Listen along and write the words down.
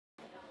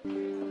But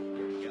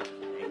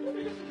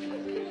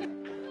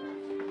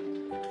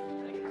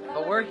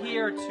we're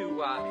here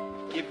to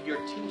give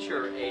your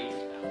teacher a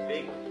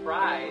big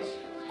prize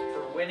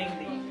for winning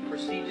the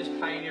prestigious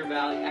Pioneer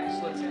Valley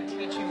Excellence in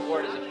Teaching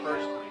Award as a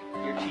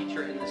first-year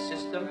teacher in the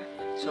system.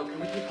 So can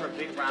we give her a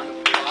big round of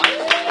applause?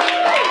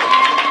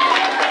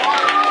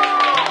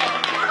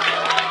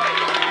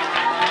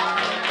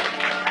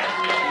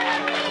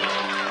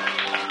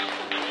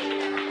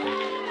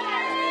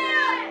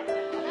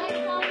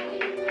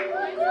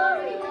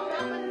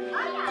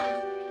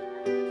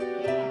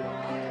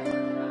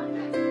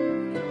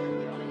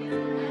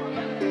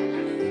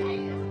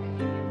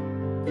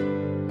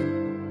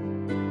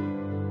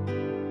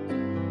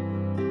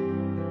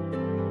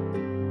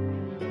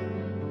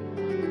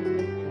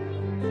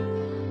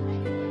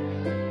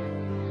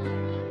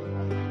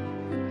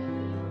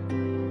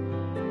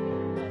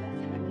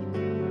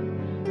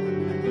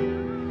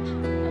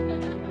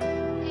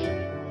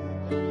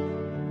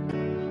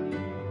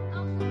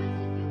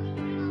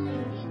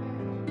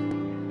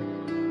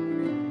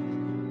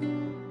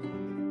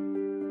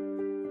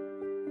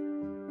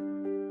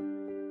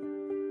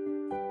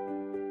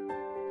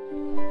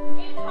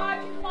 It's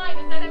hard to find.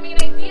 Is that a main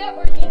idea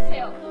or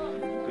detail?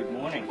 Good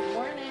morning.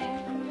 Morning.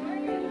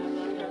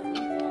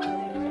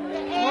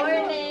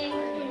 Morning.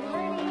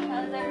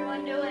 How's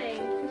everyone doing?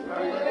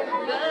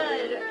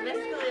 Good. Miss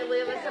Khalil, we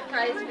have a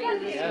surprise for you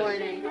this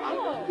morning.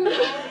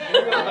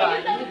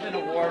 You've been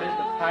awarded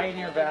the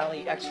Pioneer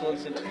Valley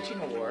Excellence in Teaching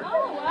Award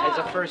as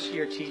a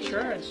first-year teacher,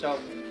 and so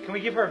can we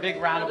give her a big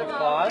round of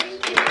applause?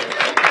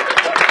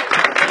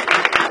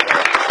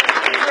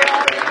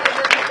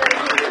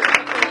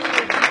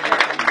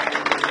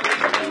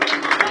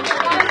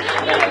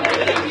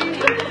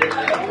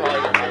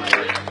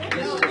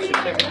 This is a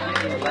certificate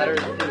and a letter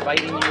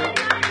inviting you to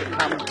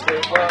come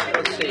to, well,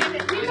 let's see,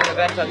 there's an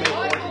event on May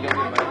 4th that you'll be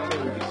invited to.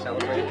 We'll be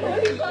celebrating.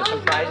 There's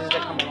some prizes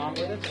that come along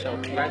with it, so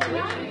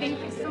congratulations. Thank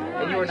you so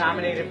much. And you were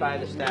nominated by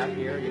the staff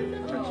here, your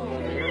principal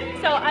here.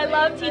 So I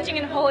love teaching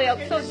in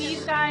Holyoke. So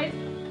these guys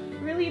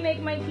really make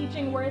my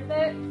teaching worth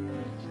it.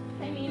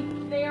 I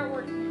mean, they are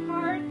working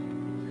hard.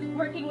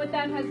 Working with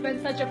them has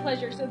been such a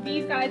pleasure. So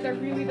these guys are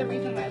really the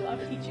reason I love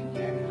teaching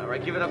here. All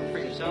right, give it up for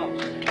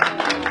yourselves.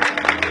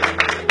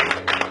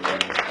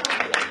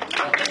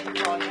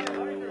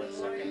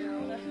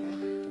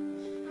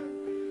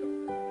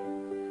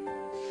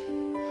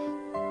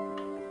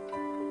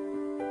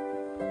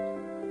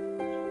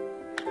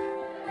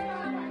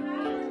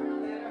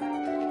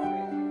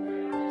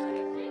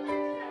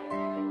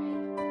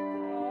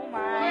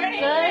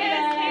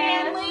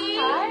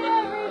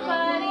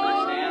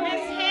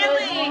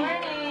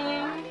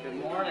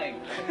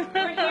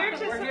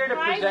 We're here to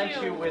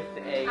present you with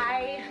a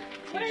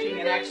Teaching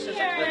in Excellence,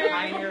 the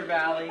Pioneer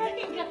Valley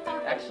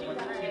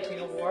Excellence in Teaching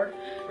Award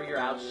for your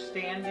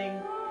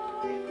outstanding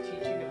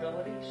teaching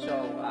ability. So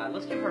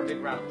let's give her a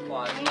big round of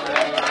applause.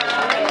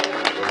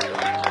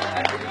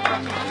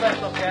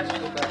 Special guest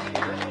with us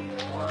here.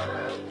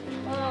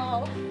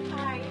 Oh,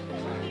 hi.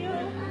 Thank you.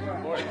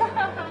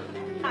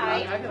 I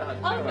got a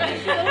hug.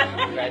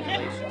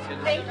 Congratulations.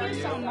 Thank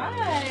you so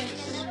much.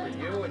 For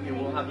you, and you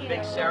will have a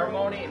big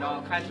ceremony and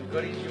all kinds of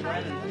goodies you win.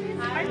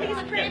 Aren't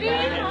these pretty?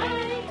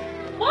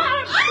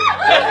 What?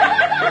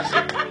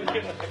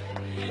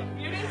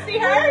 You didn't see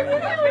her?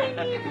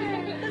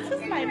 This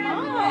is my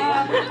mom.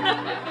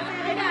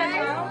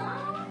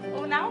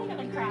 Oh, now I'm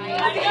gonna cry. I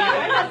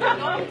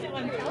wasn't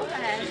going to until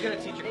then. She's going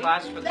to teach a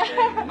class for the day.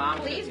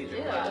 Mom's Please going to do.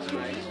 teach a class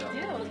tonight. Please So. do.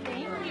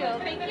 Thank you.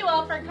 Thank you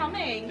all for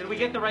coming. Did we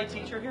get the right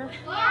teacher here?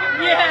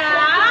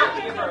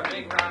 Yeah. Give her a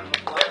big round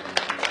of applause.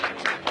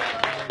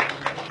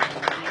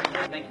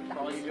 Thank you for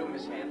all you do,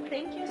 Miss Hanley.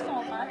 Thank you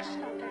so much,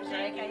 Dr.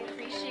 Zig. I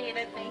appreciate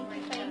it. Thank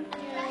you. Thank you.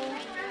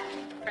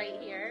 Right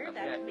here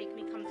that make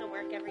me come to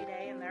work every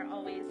day, and they're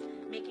always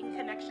making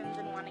connections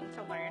and wanting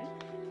to learn.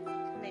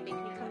 And they make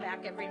me come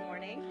back every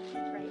morning.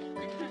 Right.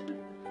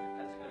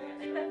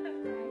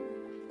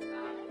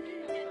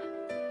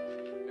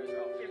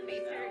 Your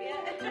face area.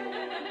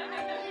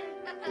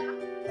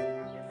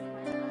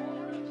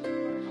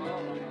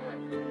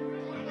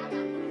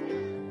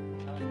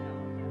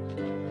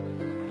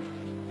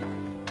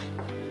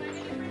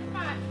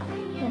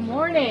 Good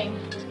morning.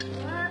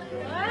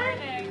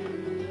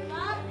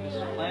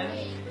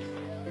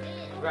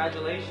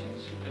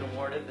 Congratulations. You've been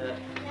awarded the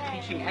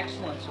Teaching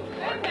Excellence Award.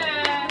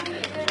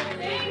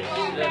 Thank you,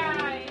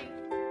 guys.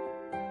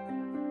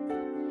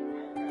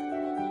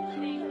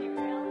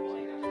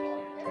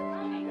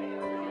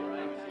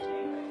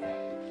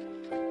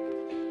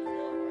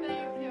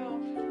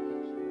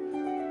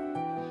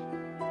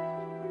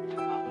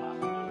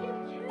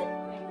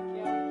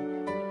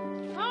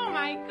 Oh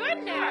my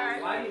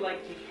goodness! Why do you like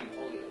teaching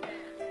Holyoke?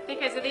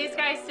 Because of these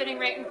guys sitting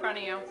right in front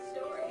of you.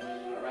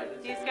 All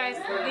right, These guys,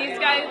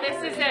 this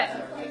is it.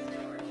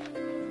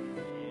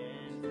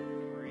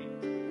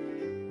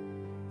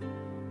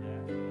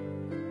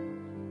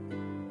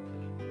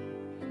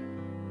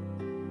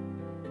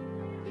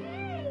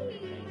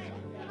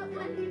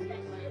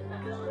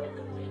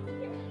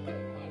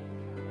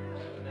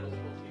 middle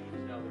school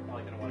teachers know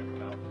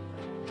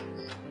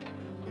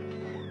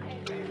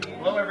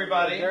Hello,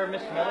 everybody. Is there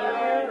Miss Miller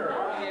here?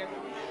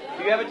 Or?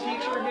 Do you have a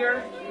teacher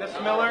here, Miss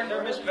Miller? Is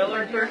there Miss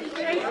Miller here?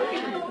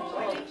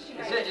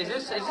 Is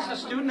this a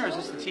student or is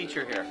this the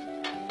teacher here?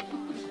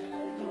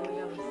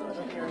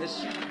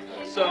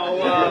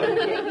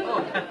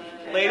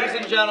 Ladies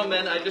and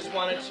gentlemen, I just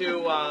wanted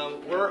to,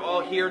 we're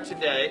all here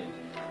today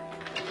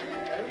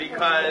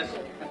because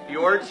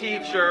your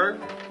teacher,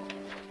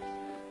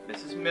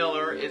 Mrs.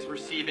 Miller, is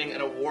receiving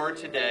an award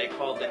today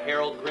called the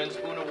Harold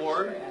Grinspoon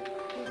Award.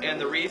 And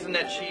the reason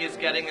that she is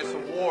getting this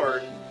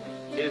award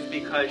is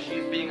because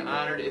she's being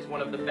honored as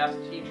one of the best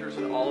teachers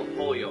in all of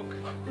Holyoke.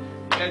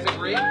 You guys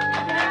agree?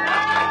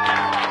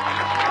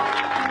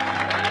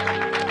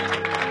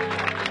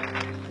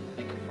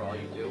 Thank you for all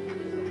you do.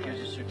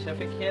 Here's a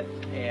certificate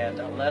and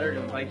a letter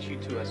to invite you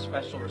to a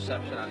special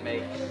reception on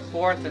May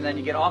 4th, and then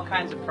you get all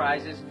kinds of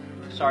prizes.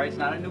 Sorry, it's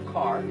not a new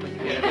car, but you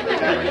get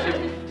a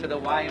membership to the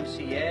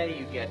YMCA,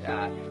 you get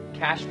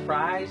cash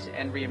prize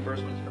and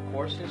reimbursements for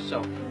courses.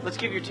 So let's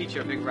give your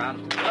teacher a big round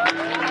of applause.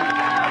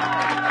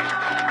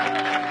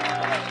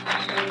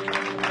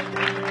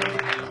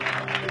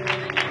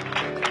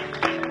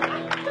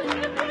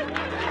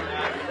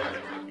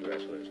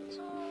 Congratulations.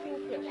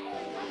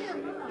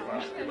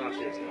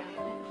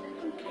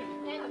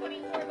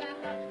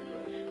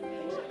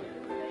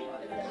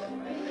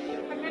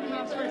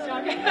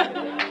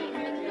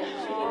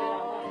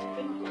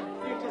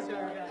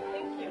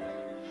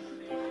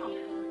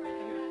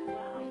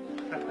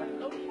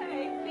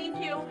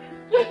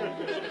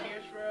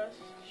 Cares for us.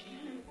 She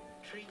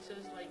treats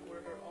us like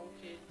we're her own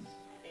kids,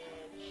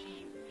 and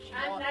she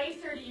I'm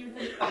nicer to you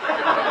than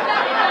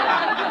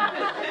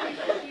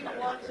she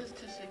wants us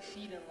to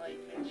succeed in life,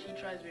 and she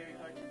tries very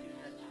hard to do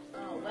that.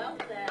 Oh, well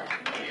said.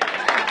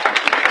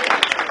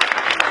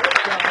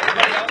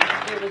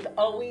 There was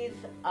always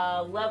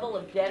a level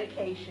of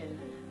dedication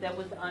that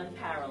was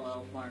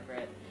unparalleled,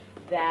 Margaret,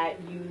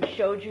 that you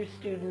showed your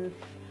students,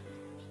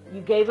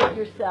 you gave of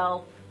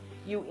yourself,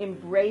 you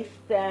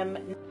embraced them.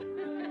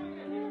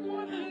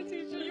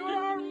 you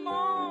are our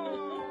mom.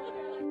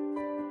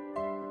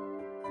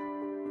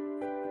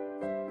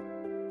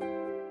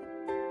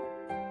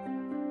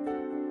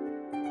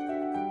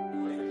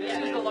 This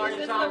is the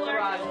largest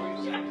entourage we've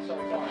seen so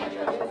far.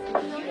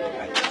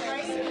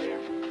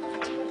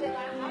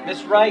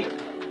 Miss Wright,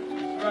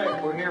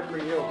 we're here for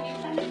you.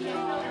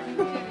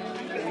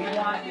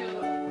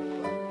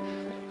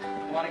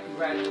 We want to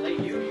congratulate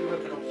you. You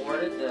have been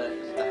awarded the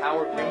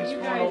Harold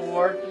Grinspoon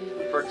Award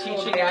for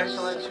teaching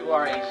excellence. You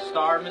are a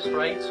star, Miss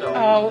Wright. So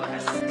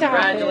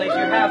congratulations.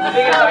 You have the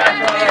biggest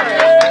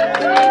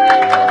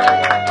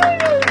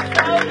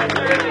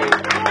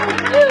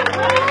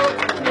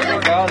Here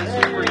we go. This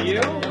is for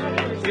you.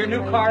 Your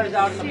new car is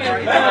out in the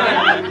parking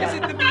lot. Is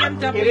it the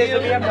BMW? It is the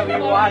BMW.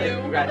 You want it.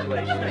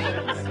 Congratulations.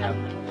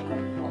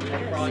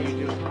 For all you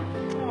do.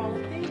 Oh,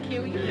 thank you.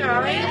 You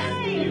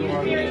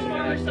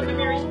guys. Some of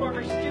Mary's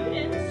former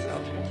students.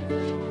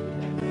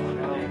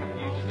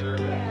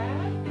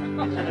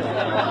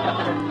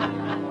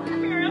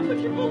 Here, I'll put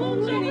your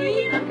balloons over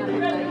here.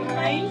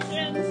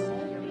 Congratulations.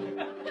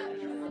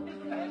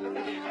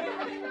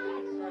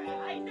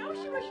 I know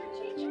she was your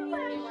teacher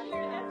last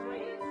year. That's why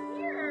it's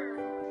here.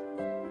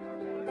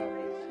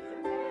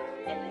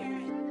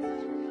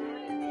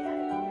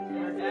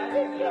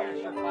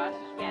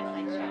 Yes,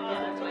 I checked.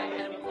 That's why I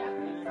had him pull.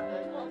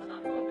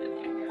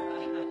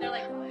 They're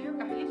like, oh, you're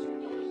right.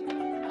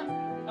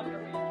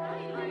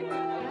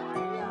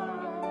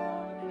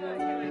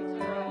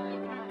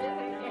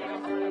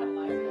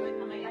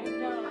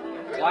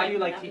 Why do you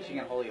like teaching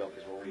at Holyoke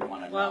is what we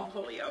want to know. Love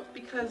Holyoke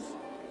because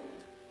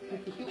the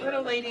cute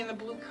little lady in the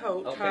blue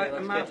coat taught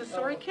a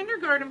Montessori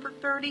kindergarten for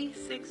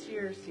 36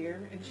 years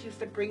here, and she used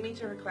to bring me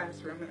to her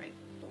classroom, and I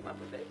fell in love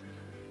with it.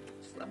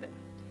 Just love it.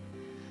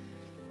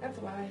 That's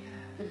why.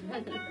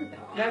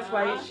 That's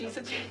why she's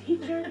a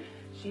teacher.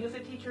 She was a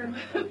teacher.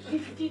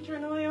 She's a teacher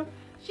in Holyoke.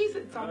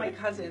 It's all my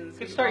cousins.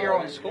 You could start your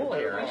own school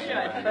here. We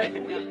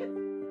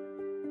should.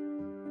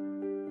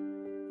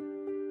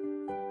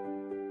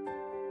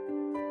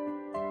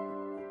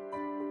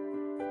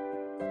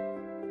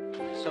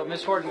 So,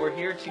 Miss Horton, we're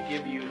here to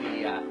give you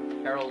the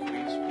Harold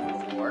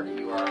Grinspoon Award.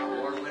 You are an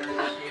award winner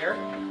this year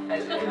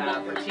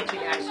for teaching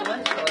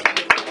excellence. So let's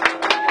give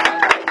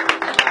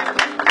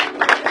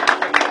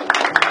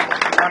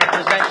I want to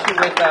present you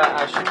with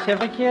a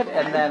certificate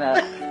and then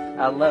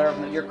a letter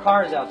of your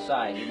car is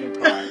outside, your new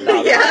car.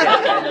 No,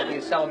 and there'll be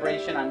a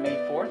celebration on May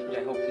 4th, which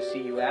I hope to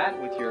see you at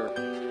with your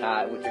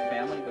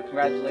family. But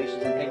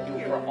congratulations and thank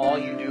you for all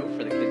you do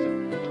for the kids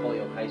of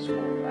Holyoke High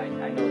School.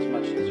 I know it's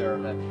much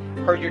deserved. I've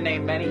heard your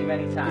name many,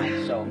 many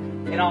times. So,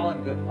 and all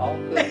good.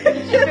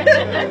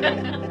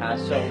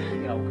 So,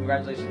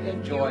 congratulations.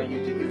 Enjoy.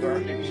 You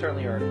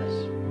certainly earned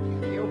this.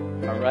 Thank you.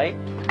 All right.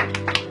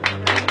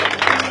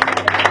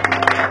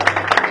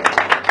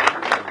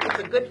 It's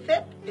a good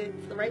fit.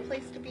 It's the right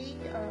place to be,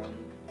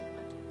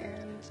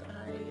 and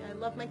I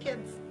love my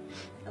kids.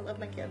 I love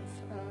my kids,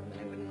 and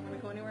I wouldn't want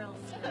to go anywhere else.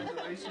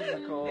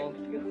 Congratulations, Nicole.